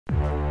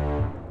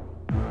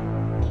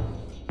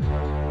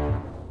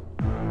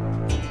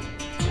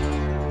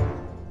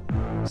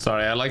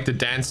Sorry, I like to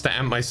dance to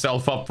amp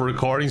myself up for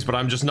recordings, but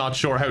I'm just not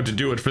sure how to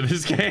do it for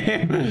this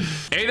game.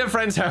 Hey there,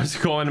 friends, how's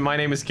it going? My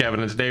name is Kevin,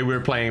 and today we're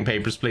playing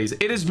Papers, Please.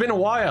 It has been a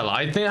while.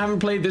 I think I haven't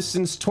played this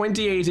since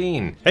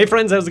 2018. Hey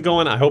friends, how's it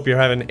going? I hope you're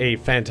having a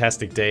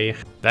fantastic day.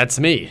 That's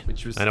me.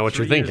 Which was I know what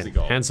you're thinking.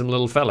 Handsome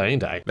little fella,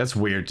 ain't I? That's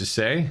weird to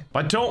say.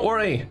 But don't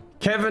worry,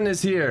 Kevin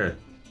is here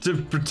to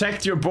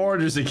protect your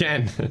borders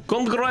again.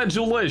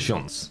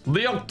 Congratulations.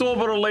 The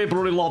October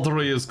Library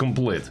Lottery is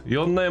complete.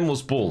 Your name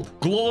was pulled.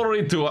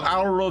 Glory to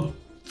our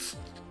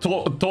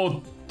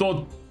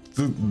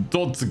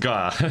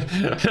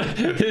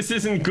This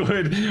isn't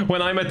good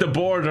when I'm at the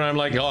border. I'm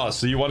like, oh,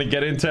 so you want to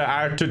get into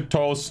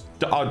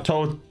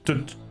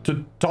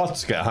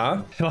Totska,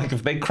 huh? Like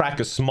if they crack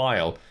a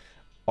smile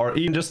or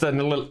even just a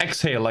little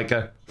exhale like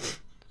a...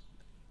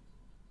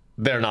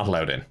 They're not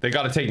allowed in. They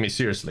gotta take me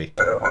seriously.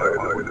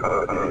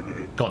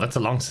 God, that's a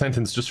long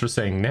sentence just for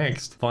saying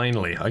next.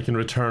 Finally, I can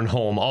return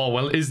home. Oh,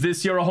 well, is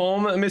this your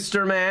home,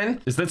 Mr.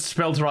 Man? Is that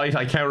spelled right?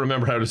 I can't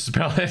remember how to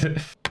spell it.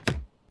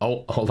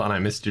 Oh, hold on, I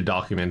missed your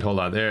document. Hold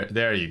on,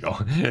 there you go.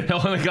 I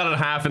only got it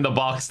half in the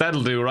box.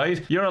 That'll do,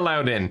 right? You're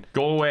allowed in.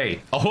 Go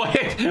away. Oh,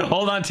 wait.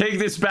 Hold on, take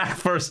this back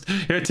first.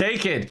 Here,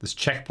 take it. This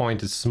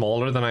checkpoint is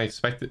smaller than I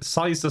expected.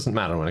 Size doesn't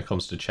matter when it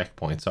comes to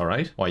checkpoints, all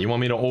right? Why, you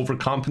want me to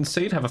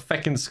overcompensate? Have a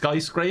feckin'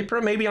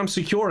 skyscraper? Maybe I'm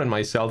secure in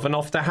myself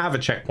enough to have a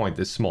checkpoint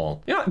this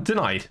small. Yeah,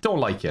 denied. Don't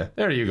like you.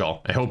 There you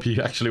go. I hope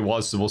he actually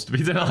was supposed to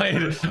be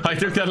denied. I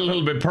took that a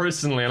little bit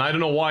personally, and I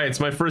don't know why.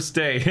 It's my first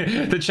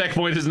day. The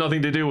checkpoint has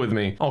nothing to do with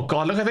me. Oh,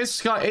 God, look at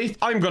this guy.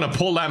 I'm gonna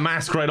pull that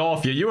mask right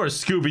off you. You're a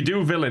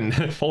Scooby-Doo villain.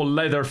 Oh,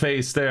 leather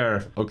face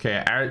there.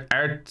 Okay,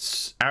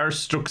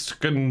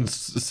 Arstruxcan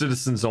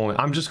citizens only.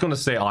 I'm just gonna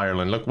say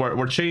Ireland. Look,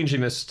 we're changing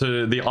this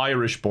to the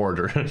Irish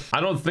border. I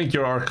don't think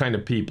you're our kind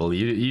of people.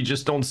 You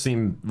just don't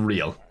seem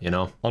real, you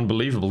know?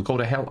 Unbelievable. Go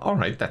to hell. All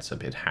right, that's a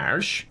bit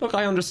harsh. Look,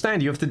 I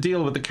understand you have to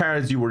deal with the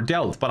cards you were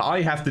dealt, but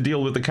I have to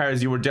deal with the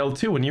cards you were dealt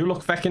too, and you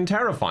look feckin'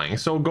 terrifying,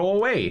 so go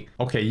away.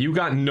 Okay, you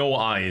got no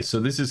eyes, so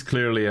this is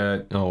clearly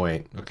a... Oh,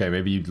 wait. Okay,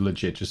 maybe you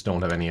legit just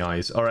don't have any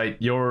eyes. All right,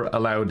 you're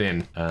allowed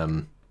in.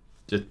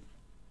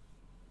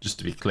 Just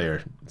to be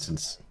clear,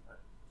 since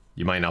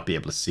you might not be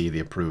able to see the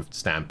approved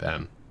stamp,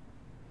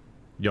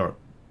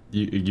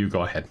 you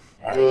go ahead.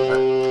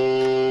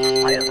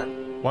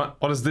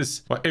 What is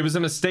this? What? It was a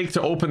mistake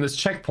to open this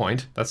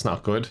checkpoint. That's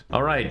not good.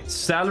 All right,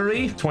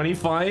 salary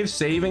 25,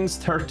 savings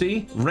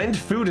 30, rent,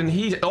 food and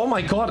heat. Oh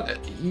my God,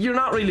 you're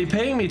not really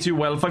paying me too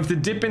well if I have to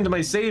dip into my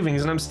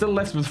savings and I'm still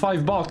left with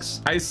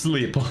 $5. I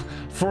sleep.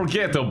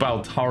 Forget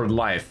about hard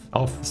life.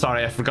 Oh,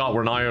 sorry, I forgot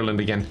we're in Ireland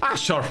again. Ah,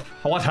 sure.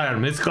 What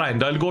harm? It's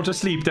grand. I'll go to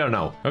sleep there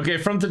now. Okay,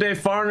 from today,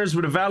 foreigners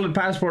with a valid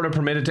passport are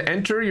permitted to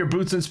enter. Your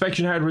boots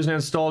inspection hardware is now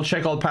installed.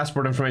 Check all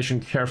passport information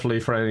carefully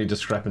for any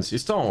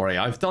discrepancies. Don't worry,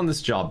 I've done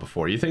this job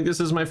before. You think this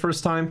is my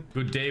first time?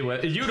 Good day,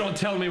 weather. You don't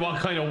tell me what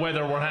kind of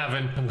weather we're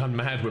having. I'm gone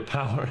mad with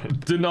power.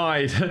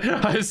 Denied.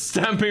 I was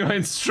stamping my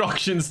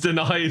instructions.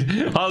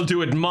 Denied. I'll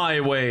do it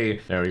my way.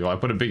 There we go. I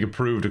put a big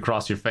approved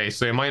across your face,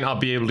 so you might not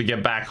be able to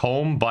get back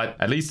home, but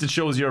at least it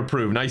shows you're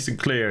approved. Nice and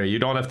clear. You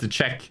don't have to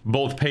check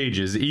both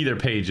pages. Either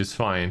page is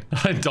fine.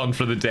 I'm done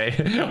for the day.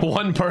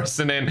 One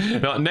person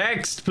in. No,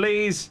 next,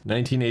 please.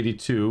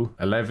 1982,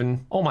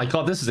 11. Oh my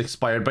God, this is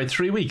expired by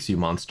 3 weeks, you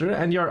monster.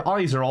 And your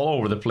eyes are all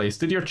over the place.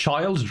 Did your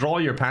child draw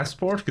your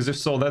passport? Because if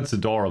so, that's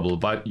adorable,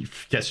 but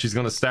guess she's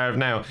gonna starve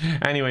now.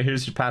 Anyway,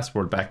 here's your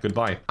passport back.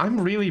 Goodbye.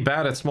 I'm really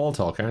bad at small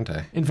talk, aren't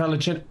I?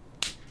 Invalid.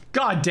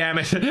 God damn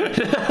it.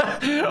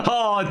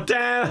 Oh,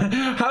 damn.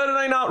 How did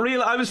I not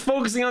realize? I was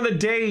focusing on the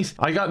date.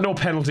 I got no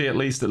penalty, at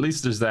least. At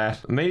least there's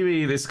that.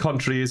 Maybe this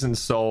country isn't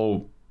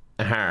so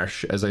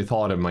harsh as I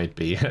thought it might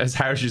be. As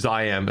harsh as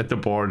I am at the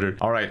border.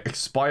 All right,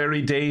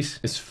 expiry date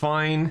is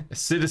fine. A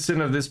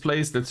citizen of this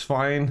place, that's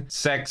fine.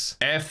 Sex,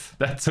 F,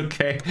 that's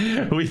okay.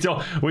 We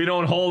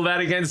don't hold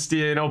that against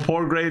you. You know,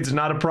 poor grades are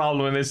not a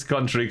problem in this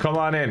country. Come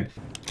on in.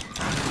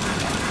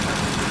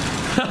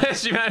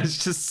 She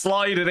managed to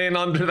slide it in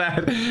under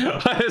that.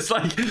 I was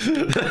like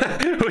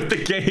with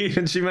the gate,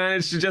 and she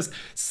managed to just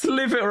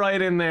slip it right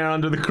in there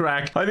under the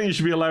crack. I think you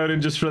should be allowed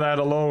in just for that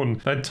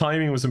alone. That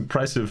timing was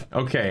impressive.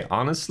 Okay,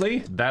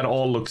 honestly, that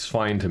all looks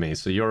fine to me,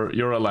 so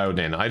you're allowed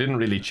in. I didn't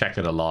really check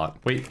it a lot.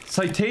 Wait,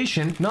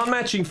 citation, not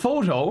matching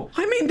photo?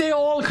 I mean, they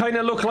all kind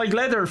of look like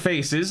leather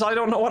faces. I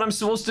don't know what I'm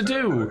supposed to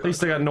do. At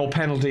least I got no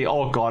penalty.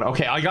 Oh God.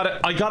 Okay, I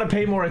gotta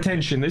pay more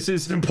attention. This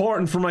is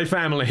important for my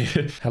family.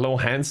 Hello,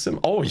 handsome.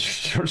 Oh,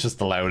 you're just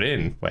allowed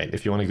in. Wait,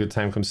 if you want a good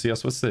time, come see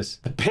us. What's this?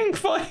 The pink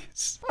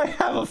face. I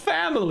have a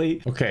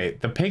family. Okay,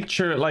 the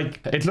picture, like,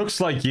 it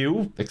looks like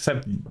you,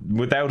 except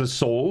without a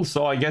soul,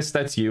 so I guess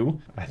that's you.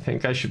 I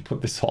think I should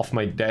put this off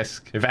my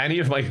desk. If any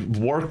of my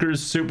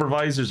workers,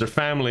 supervisors, or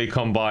family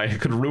come by, it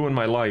could ruin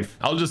my life.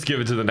 I'll just give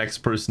it to the next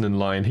person in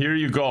line. Here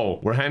you go.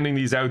 We're handing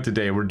these out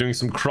today. We're doing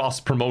some cross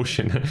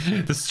promotion.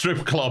 The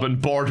strip club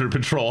and border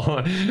patrol.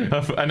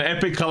 An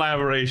epic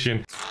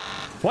collaboration.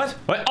 What?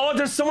 Oh,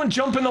 there's someone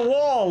jumping the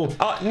wall.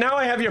 Now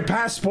I have your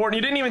passport and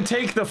you didn't even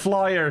take the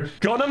flyer.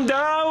 Gun him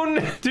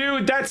down.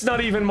 Dude, that's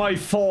not even my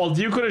fault.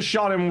 You could have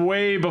shot him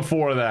way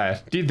before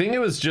that. Do you think it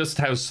was just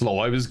how slow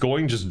I was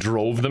going just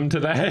drove them to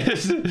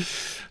that?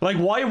 Like,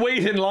 why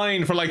wait in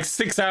line for like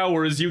 6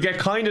 hours? You get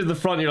kind of the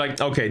front, you're like,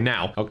 okay,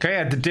 now. Okay, I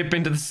had to dip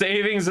into the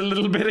savings a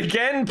little bit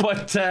again,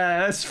 but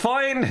that's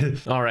fine.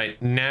 All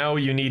right, now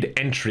you need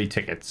entry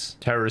tickets.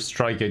 Terrorist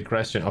strike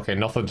aggression. Okay,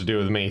 nothing to do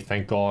with me,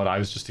 thank God. I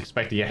was just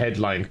expecting a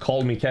headline.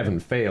 Call me Kevin,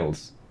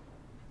 fails.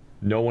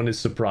 No one is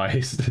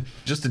surprised.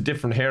 Just a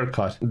different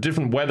haircut.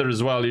 Different weather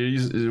as well.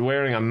 You're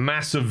wearing a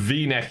massive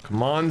v-neck.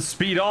 Come on,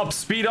 speed up,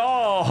 speed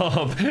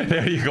up.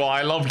 There you go.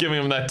 I love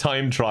giving him that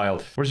time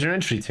trial. Where's your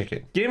entry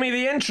ticket? Give me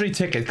the entry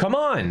ticket. Come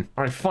on.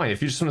 All right, fine.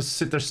 If you just want to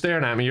sit there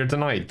staring at me, you're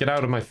denied. Get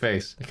out of my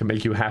face. I can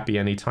make you happy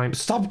anytime.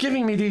 Stop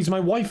giving me these. My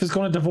wife is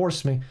going to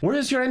divorce me.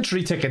 Where's your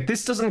entry ticket?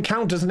 This doesn't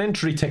count as an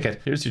entry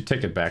ticket. Here's your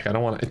ticket back. I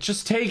don't want it.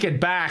 Just take it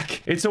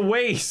back. It's a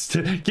waste.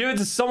 Give it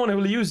to someone who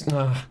will use...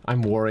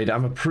 I'm worried.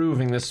 I'm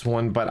approving this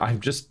one, but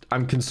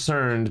I'm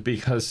concerned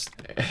because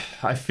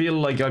I feel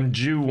like I'm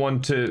due one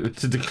to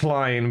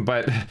decline,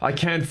 but I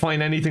can't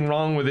find anything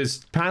wrong with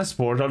his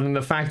passport other than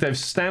the fact I've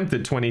stamped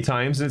it 20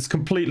 times and it's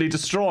completely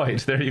destroyed.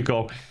 There you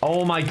go.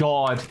 Oh my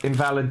God,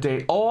 invalid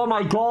date. Oh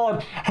my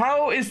God,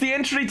 how is the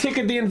entry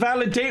ticket the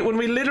invalid date when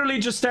we literally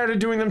just started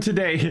doing them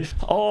today?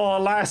 Oh,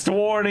 last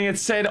warning, it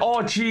said,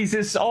 oh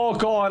Jesus, oh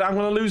God, I'm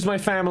gonna lose my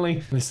family.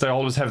 At least I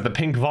always have the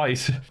pink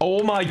vice.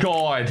 Oh my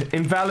God,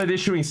 invalid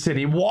issuing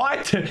city.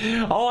 What?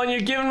 Oh, and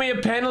you're giving me a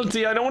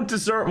penalty. I don't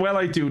deserve... Well,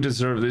 I do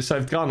deserve this.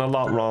 I've gone a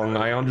lot wrong.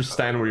 I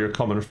understand where you're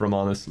coming from,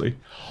 honestly.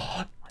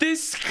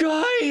 This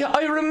guy!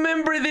 I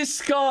remember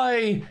this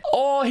guy!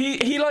 Oh,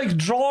 he like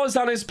draws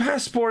on his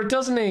passport,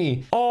 doesn't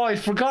he? Oh,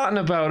 I'd forgotten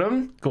about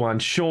him. Go on,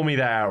 show me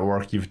the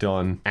artwork you've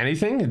done.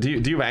 Anything? Do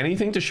you have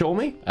anything to show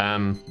me?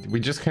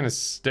 We just kind of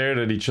stared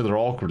at each other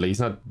awkwardly.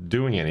 He's not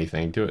doing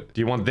anything. Do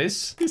you want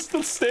this? He's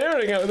still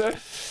staring out there.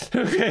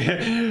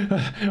 Okay.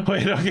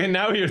 Wait, okay,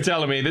 now you're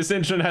telling me this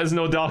entrant has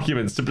no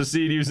documents. To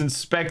proceed, use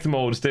inspect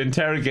mode to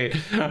interrogate.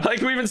 Like,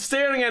 we've been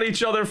staring at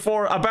each other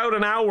for about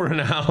an hour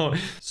now.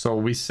 So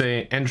we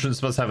say...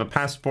 Entrance must have a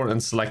passport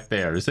and select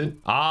there, is it?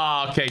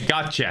 Ah, okay,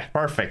 gotcha.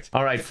 Perfect.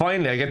 All right,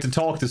 finally, I get to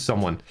talk to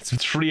someone. It's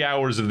 3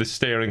 hours of this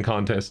staring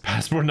contest.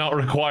 Passport not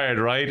required,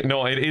 right?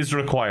 No, it is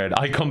required.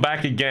 I come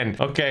back again.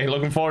 Okay,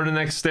 looking forward to the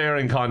next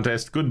staring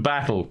contest. Good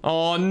battle.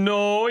 Oh,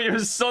 no, your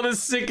son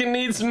is sick and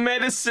needs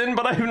medicine,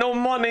 but I have no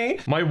money.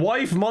 My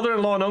wife,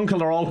 mother-in-law, and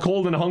uncle are all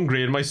cold and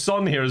hungry, and my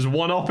son here is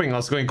one-upping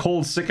us, going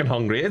cold, sick, and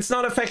hungry. It's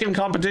not a fucking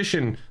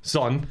competition,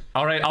 son.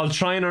 All right, I'll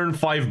try and earn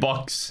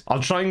 $5.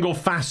 I'll try and go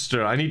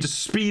faster. I need to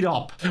speed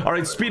up. All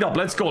right, speed up.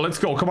 Let's go. Let's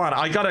go. Come on.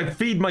 I gotta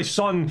feed my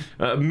son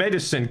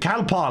medicine.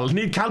 Calpol.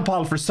 Need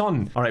Calpol for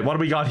son. All right, what do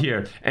we got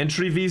here?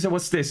 Entry visa.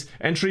 What's this?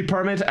 Entry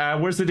permit.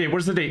 Where's the date?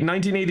 Where's the date?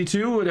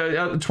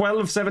 1982?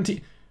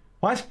 12/17.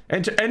 What?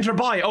 Enter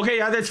by. Okay,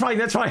 yeah, that's fine,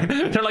 that's fine.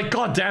 They're like,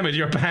 God damn it,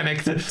 you're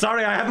panicked.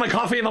 Sorry, I have my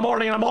coffee in the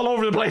morning and I'm all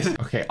over the place.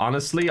 Okay,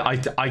 honestly, I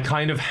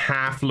kind of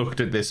half looked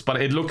at this,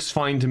 but it looks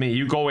fine to me.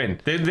 You go in.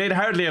 They'd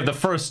hardly have the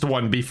first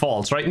one be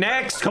false, right?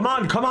 Next, come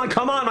on, come on,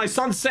 come on. My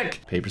son's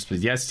sick. Papers,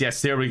 please. Yes,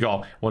 yes, there we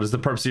go. What is the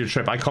purpose of your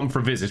trip? I come for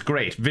visit.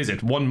 Great,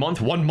 visit. 1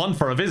 month? 1 month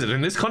for a visit.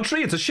 In this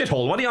country, it's a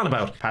shithole. What are you on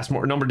about?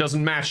 Passport number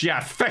doesn't match. Yeah,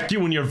 feck you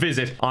and your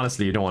visit.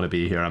 Honestly, you don't want to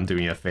be here. I'm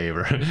doing you a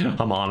favor.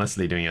 I'm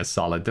honestly doing you a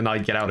solid.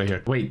 Denied, get out of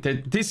here. Wait,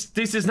 this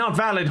is not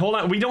valid. Hold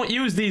on. We don't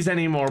use these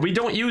anymore. We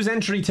don't use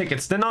entry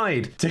tickets.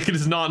 Denied. Ticket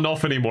is not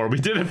enough anymore. We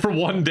did it for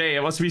 1 day.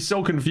 It must be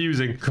so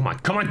confusing. Come on,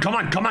 come on, come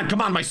on, come on,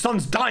 come on. My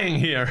son's dying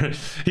here.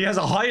 He has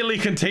a highly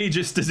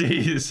contagious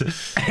disease.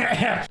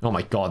 Oh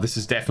my God, this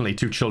is definitely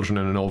 2 children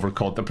in an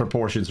overcoat. The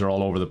proportions are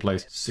all over the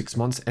place. 6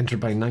 months,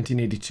 entered by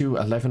 1982,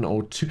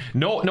 1102.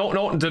 No, no,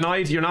 no,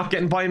 denied. You're not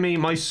getting by me.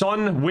 My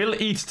son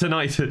will eat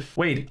tonight.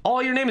 Wait, oh,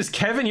 your name is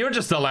Kevin? You're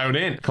just allowed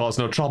in. Cause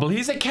no trouble.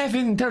 He's a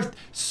Kevin. They're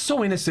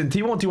so innocent.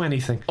 He won't do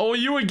anything. Oh,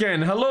 you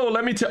again. Hello,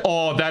 let me tell...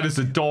 Oh, that is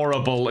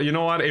adorable. You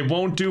know what? It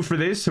won't do for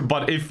this,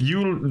 but if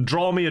you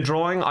draw me a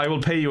drawing, I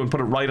will pay you and put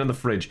it right on the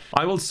fridge.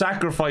 I will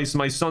sacrifice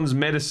my son's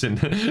medicine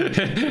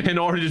in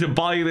order to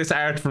buy this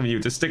art from you,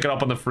 to stick it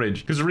up on the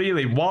fridge. Because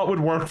really, what would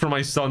work for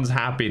my son's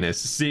happiness?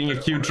 Seeing a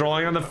cute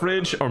drawing on the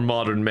fridge or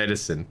modern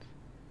medicine?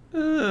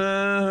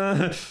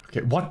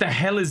 Okay, what the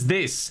hell is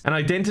this? An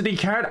identity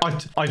card?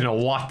 I don't know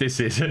what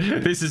this is.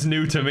 This is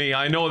new to me.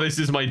 I know this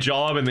is my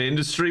job in the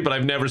industry, but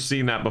I've never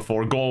seen that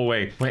before. Go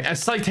away. Wait, a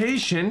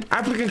citation?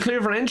 Applicant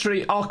clear for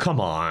entry? Oh,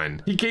 come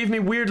on. He gave me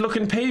weird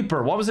looking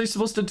paper. What was I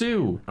supposed to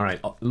do? All right,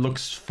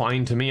 looks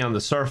fine to me on the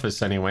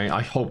surface anyway.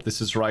 I hope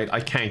this is right. I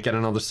can't get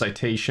another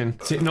citation.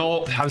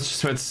 No, I was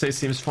just about to say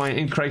seems fine.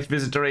 Incorrect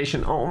visit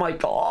duration. Oh my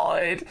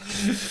God.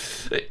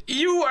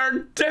 You are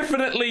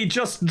definitely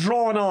just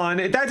drawn on.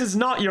 That is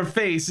not your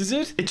face, is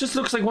it? It just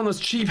looks like one of those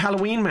cheap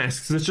Halloween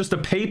masks. It's just a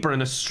paper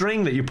and a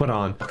string that you put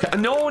on. Okay.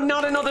 No,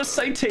 not another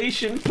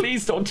citation.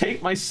 Please don't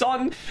take my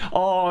son.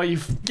 Oh, you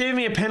gave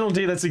me a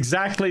penalty. That's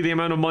exactly the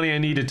amount of money I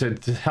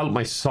needed to help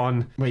my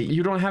son. Wait,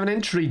 you don't have an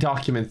entry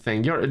document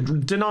thing. You're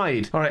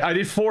denied. All right, I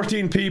did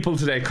 14 people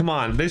today. Come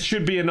on, this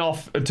should be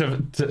enough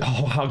to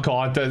oh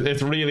god,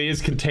 it really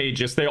is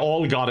contagious. They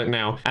all got it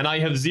now, and I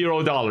have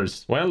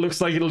 $0. Well,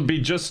 looks like it'll be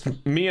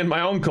just me and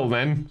my uncle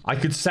then. I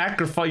could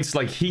sacrifice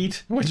like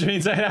heat, which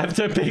means I have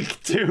to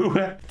pick 2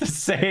 to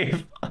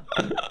save.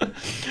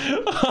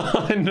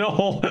 Oh,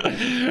 no.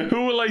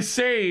 Who will I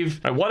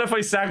save? What if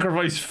I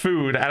sacrifice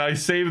food and I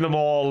save them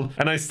all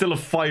and I still have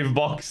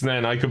 $5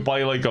 then? I could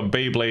buy like a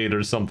Beyblade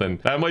or something.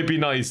 That might be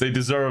nice. They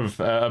deserve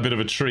a bit of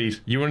a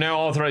treat. You are now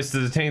authorized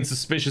to detain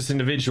suspicious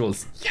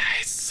individuals.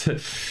 Yes.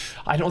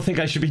 I don't think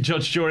I should be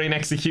judge, jury, and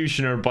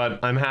executioner, but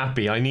I'm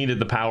happy. I needed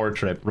the power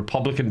trip.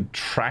 Republican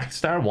track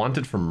star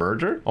wanted for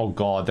murder? Oh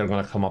god, they're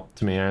gonna come up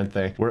to me, aren't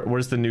they?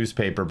 Where's the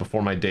newspaper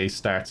before my day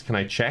starts? Can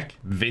I check?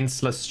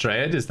 Vince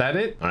Lestrade, is that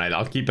it? All right,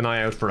 I'll keep an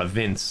eye out for a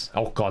Vince.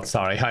 Oh god,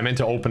 sorry. I meant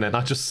to open it,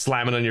 not just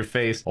slam it on your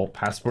face. Oh,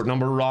 passport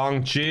number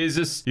wrong.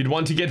 Jesus. You'd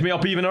want to get me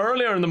up even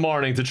earlier in the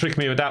morning to trick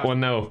me with that one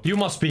now. You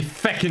must be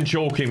feckin'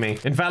 joking me.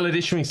 Invalid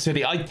issuing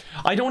city.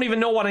 I don't even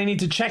know what I need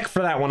to check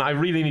for that one. I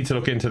really need to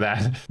look into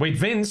that. Wait,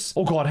 Vince?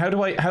 Oh god, how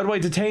do I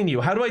detain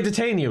you? How do I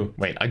detain you?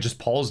 Wait, I just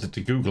paused it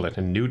to Google it,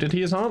 and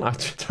nudity is on? I have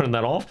to turn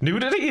that off.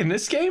 Nudity in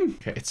this game?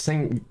 Okay, it's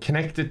saying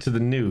connected to the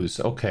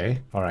news. Okay.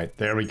 All right,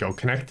 there we go.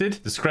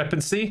 Connected.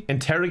 Discrepancy.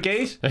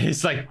 Interrogate.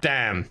 He's like,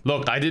 damn.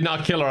 Look, I did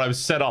not kill her. I was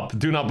set up.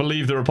 Do not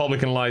believe the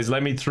Republican lies.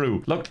 Let me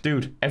through. Look,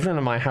 dude, everyone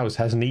in my house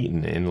hasn't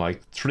eaten in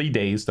like 3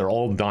 days. They're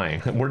all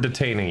dying. We're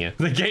detaining you.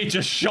 The gate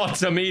just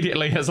shuts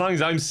immediately. As long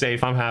as I'm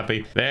safe, I'm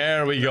happy.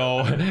 There we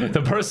go.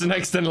 The person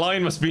next in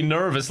line must be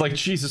nervous. Like,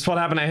 Jesus, what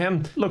happened to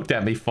him? Looked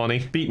at me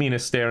funny. Beat me in a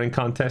staring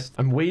contest.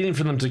 I'm waiting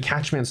for them to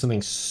catch me on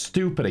something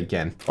stupid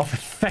again. Oh, for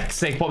feck's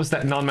sake, what was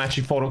that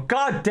non-matching photo?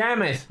 God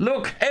damn it.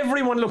 Look,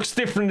 everyone looks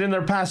different in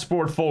their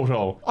passport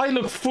photo. I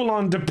look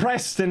full-on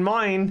depressed in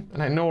mine.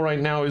 And I know right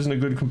now isn't a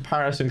good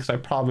comparison because I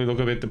probably look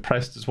a bit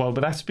depressed as well,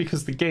 but that's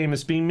because the game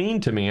is being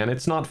mean to me and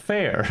it's not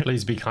fair.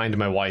 Please be kind to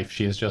my wife.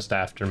 She is just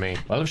after me.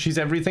 Well, if she's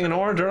everything in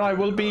order, I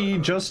will be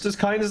just as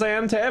kind as I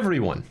am to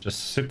everyone.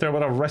 Just sit there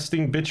with a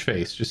resting bitch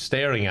face, just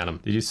staring at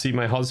him. Did you see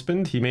my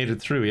husband? He made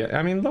it through. Yeah,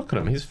 I mean, look at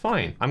him. He's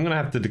fine. I'm gonna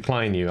have to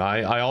decline you.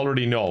 I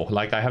already know.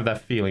 Like, I have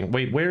that feeling.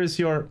 Wait, where is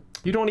your...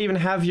 You don't even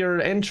have your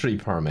entry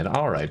permit.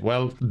 All right,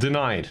 well,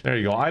 denied. There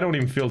you go. I don't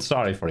even feel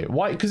sorry for you.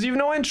 Why? Because you've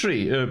no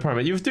entry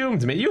permit. You've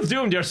doomed me. You've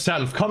doomed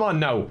yourself. Come on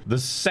now. The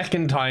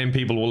second time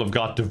people will have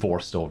got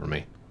divorced over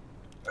me.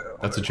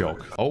 That's a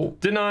joke. Oh,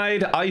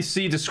 denied. I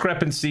see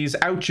discrepancies.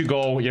 Out you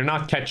go. You're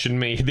not catching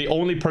me. The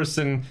only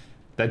person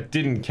that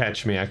didn't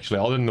catch me, actually,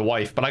 other than the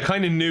wife, but I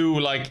kind of knew,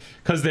 like,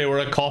 because they were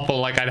a couple,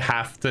 like, I'd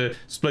have to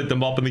split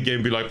them up in the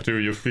game, be like, do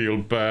you feel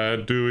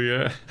bad, do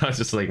you? I was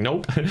just like,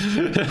 nope.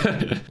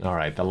 All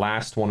right, the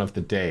last one of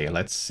the day.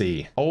 Let's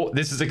see. Oh,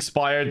 this is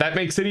expired. That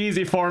makes it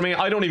easy for me.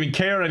 I don't even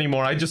care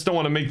anymore. I just don't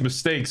want to make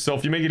mistakes, so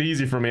if you make it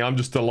easy for me, I'm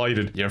just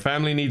delighted. Your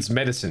family needs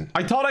medicine.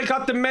 I thought I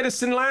got the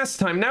medicine last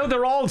time. Now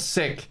they're all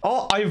sick.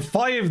 Oh, I have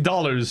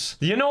 $5.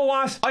 You know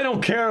what? I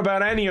don't care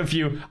about any of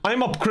you.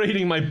 I'm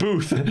upgrading my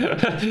booth.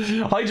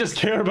 I just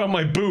care about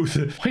my booth.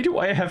 Why do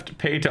I have to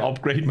pay to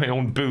upgrade my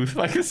own booth?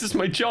 Like, this is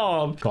my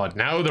job. God,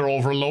 now they're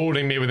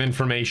overloading me with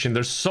information.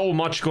 There's so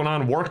much going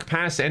on. Work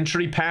pass,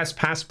 entry pass,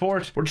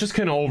 passport. We're just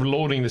kind of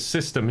overloading the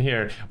system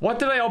here. What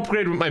did I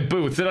upgrade with my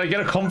booth? Did I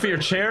get a comfier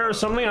chair or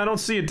something? I don't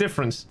see a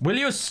difference. Will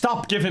you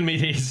stop giving me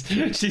these?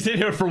 She's in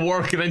here for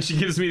work and then she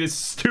gives me this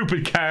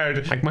stupid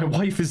card. Like, my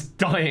wife is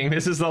dying.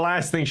 This is the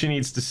last thing she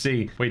needs to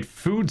see. Wait,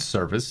 food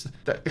service?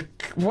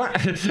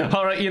 What?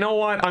 All right, you know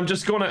what? I'm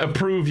just going to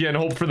approve you and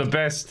hope for the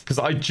best, because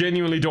I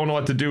genuinely don't know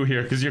what to do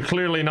here, because you're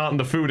clearly not in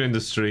the food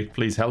industry.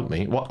 Please help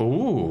me. What?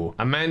 Ooh.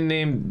 A man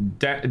named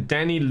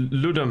Danny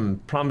Ludum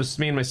promised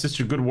me and my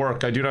sister good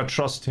work. I do not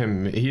trust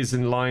him. He's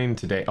in line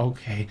today.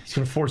 Okay. He's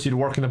gonna force you to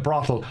work in the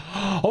brothel.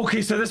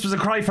 Okay, so this was a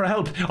cry for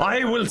help.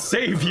 I will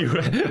save you.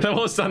 The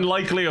most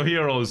unlikely of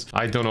heroes.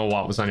 I don't know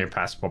what was on your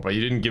passport, but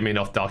you didn't give me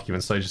enough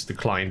documents, so I just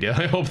declined you.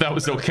 I hope that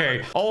was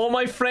okay. Oh,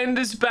 my friend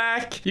is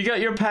back. You got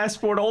your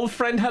passport, old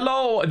friend.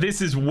 Hello.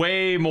 This is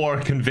way more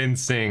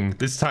convincing.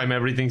 This time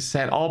everything's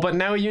set. Oh, but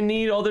now you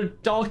need other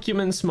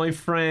documents, my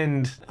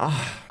friend.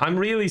 I'm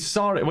really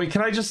sorry. Wait,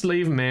 can I just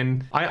leave him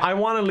in? I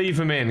want to leave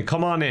him in.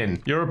 Come on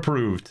in. You're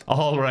approved.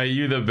 All right,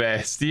 you the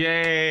best.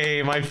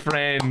 Yay, my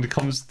friend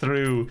comes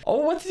through.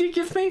 Oh, what did he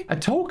give me? A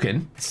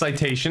token?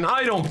 Citation.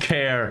 I don't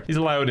care. He's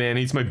allowed in.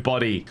 He's my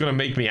buddy. Gonna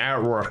make me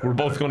artwork. We're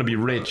both gonna be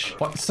rich.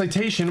 What?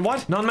 Citation?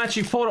 What?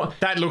 Non-matching photo?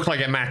 That looked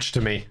like a match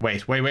to me.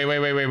 Wait. This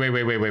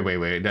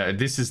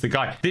is the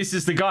guy. This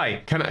is the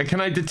guy.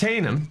 Can I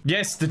detain him?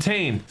 Yes,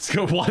 detain. Let's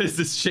go. What is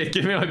this shit?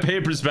 Give me my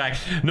papers back.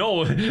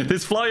 No,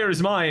 this flyer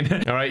is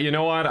mine. All right, you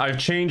know what? I've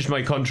changed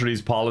my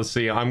country's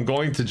policy. I'm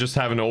going to just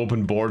have an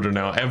open border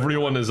now.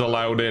 Everyone is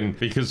allowed in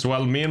because,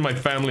 well, me and my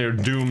family are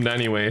doomed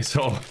anyway.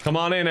 So come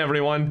on in,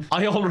 everyone.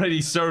 I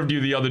already served you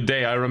the other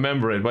day. I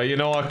remember it. But you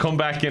know what? Come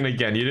back in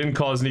again. You didn't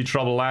cause any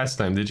trouble last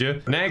time, did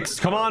you? Next,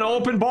 come on,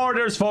 open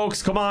borders,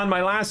 folks. Come on,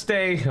 my last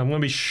day. I'm gonna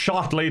be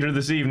shot later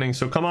this evening,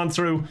 so come on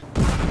through.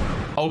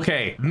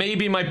 Okay,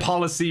 maybe my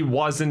policy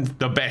wasn't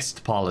the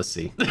best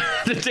policy.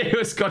 The day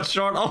was cut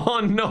short.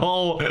 Oh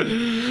no.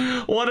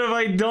 What have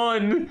I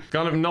done?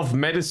 Got enough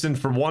medicine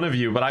for one of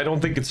you, but I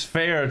don't think it's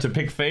fair to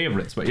pick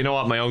favorites. But you know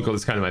what? My uncle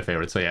is kind of my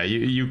favorite. So yeah,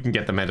 you can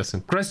get the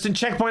medicine. Creston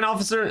Checkpoint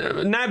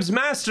Officer, Nab's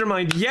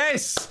Mastermind.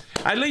 Yes!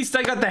 At least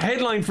I got the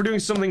headline for doing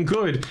something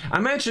good.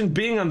 Imagine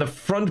being on the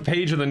front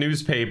page of the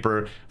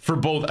newspaper for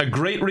both a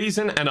great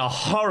reason and a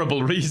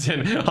horrible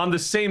reason on the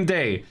same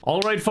day.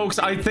 All right, folks,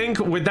 I think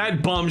with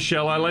that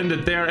bombshell, I'll end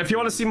it there. If you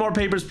want to see more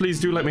papers,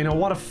 please do let me know.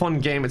 What a fun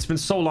game. It's been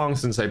so long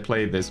since I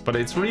played this, but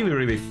it's really,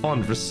 really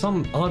fun for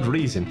some odd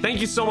reason.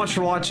 Thank you so much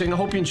for watching. I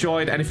hope you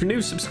enjoyed. And if you're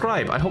new,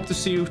 subscribe. I hope to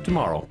see you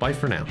tomorrow. Bye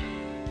for now.